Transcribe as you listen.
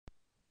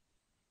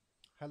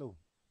Hello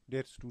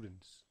dear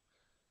students,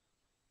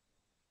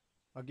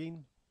 again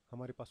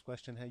हमारे पास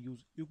question है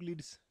use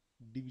Euclid's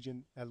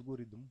division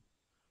algorithm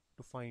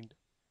to find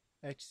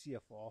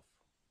HCF of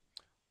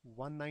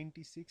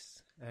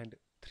 196 and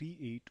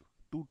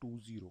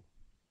 38220।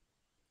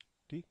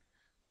 ठीक,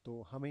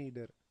 तो हमें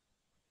इधर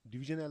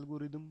डिवीजन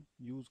एल्गोरिदम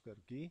यूज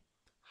करके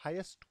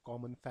हाईएस्ट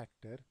कॉमन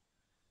फैक्टर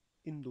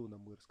इन दो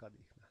नंबर्स का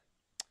देखना है।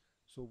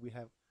 So we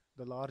have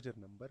the larger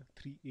number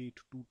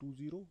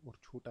 38220 और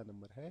छोटा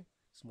नंबर है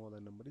स्मॉलर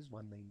नंबर इज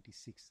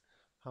 196।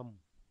 हम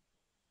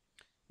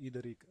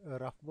इधर एक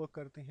रफ वर्क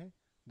करते हैं,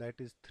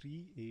 दैट इज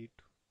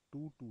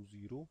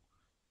 38220।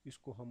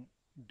 इसको हम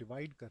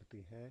डिवाइड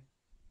करते हैं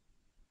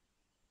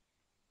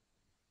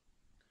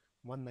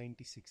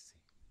 196 से।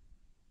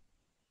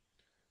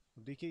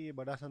 देखिए ये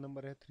बड़ा सा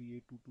नंबर है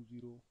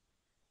 38220।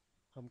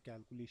 हम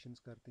कैलकुलेशंस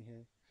करते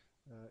हैं,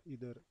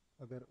 इधर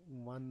अगर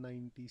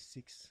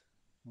 196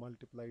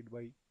 मल्टीप्लाइड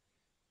बाई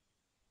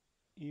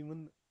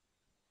इवन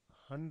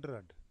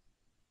 100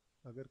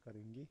 अगर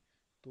करेंगे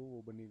तो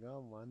वो बनेगा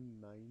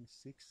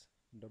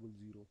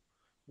 19600।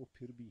 वो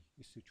फिर भी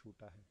इससे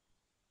छोटा है।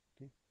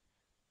 ठीक,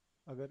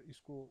 अगर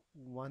इसको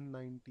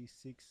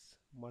 196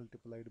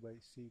 मल्टीप्लाइड बाई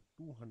से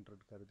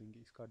 200 कर देंगे,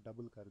 इसका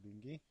डबल कर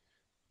देंगे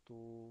तो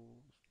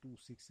 2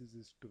 6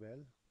 इज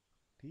 12।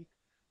 ठीक,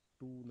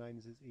 2 9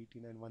 is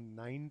 89,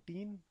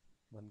 119,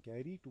 1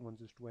 carry, 2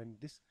 1 is 2 and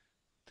this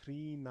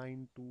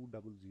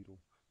 39200।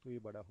 तो ये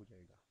बड़ा हो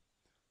जाएगा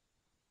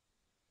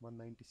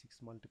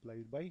 196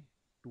 मल्टीप्लाइड बाई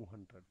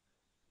 200।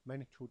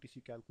 मैंने छोटी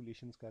सी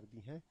कैलकुलेशंस कर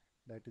दी हैं,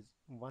 दैट इज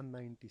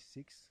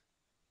 196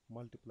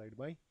 मल्टीप्लाइड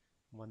बाई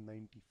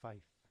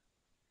 195।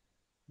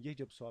 ये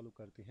जब सॉल्व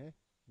करते हैं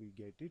we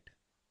get it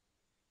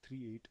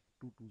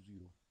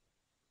 38220,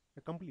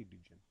 complete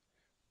division.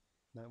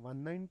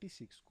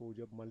 196 को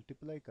जब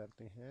मल्टीप्लाई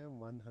करते हैं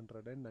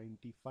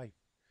 195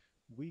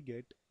 वी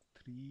गेट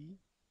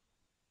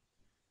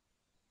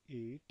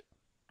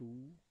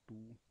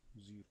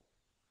 38220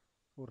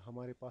 और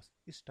हमारे पास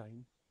इस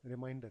टाइम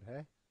रिमाइंडर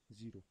है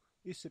 0।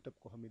 इस सेटअप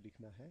को हमें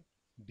लिखना है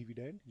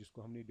डिविडेंड,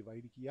 जिसको हमने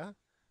डिवाइड किया,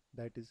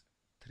 that is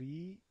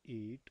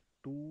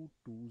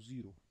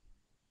 38220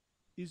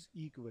 is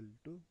equal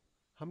to,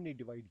 हमने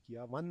डिवाइड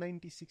किया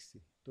 196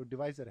 से तो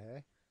डिवाइजर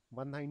है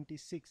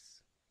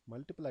 196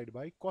 multiplied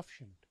by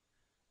coefficient.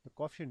 The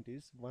coefficient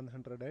is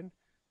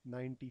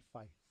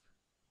 195।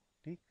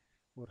 ठीक,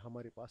 और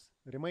हमारे पास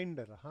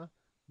रिमाइंडर रहा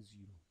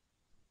 0।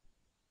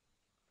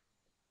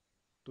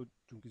 तो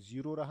चूंकि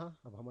 0 रहा,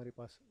 अब हमारे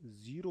पास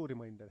 0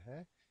 रिमाइंडर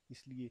है,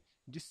 इसलिए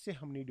जिससे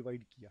हमने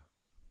डिवाइड किया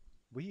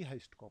वही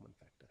हाईएस्ट कॉमन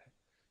फैक्टर है।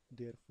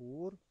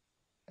 Therefore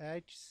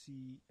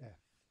HCF,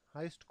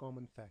 highest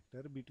common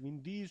factor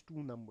between these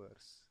two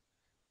numbers,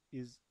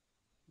 is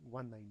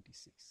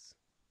 196.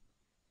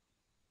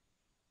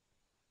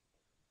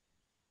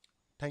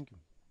 Thank you.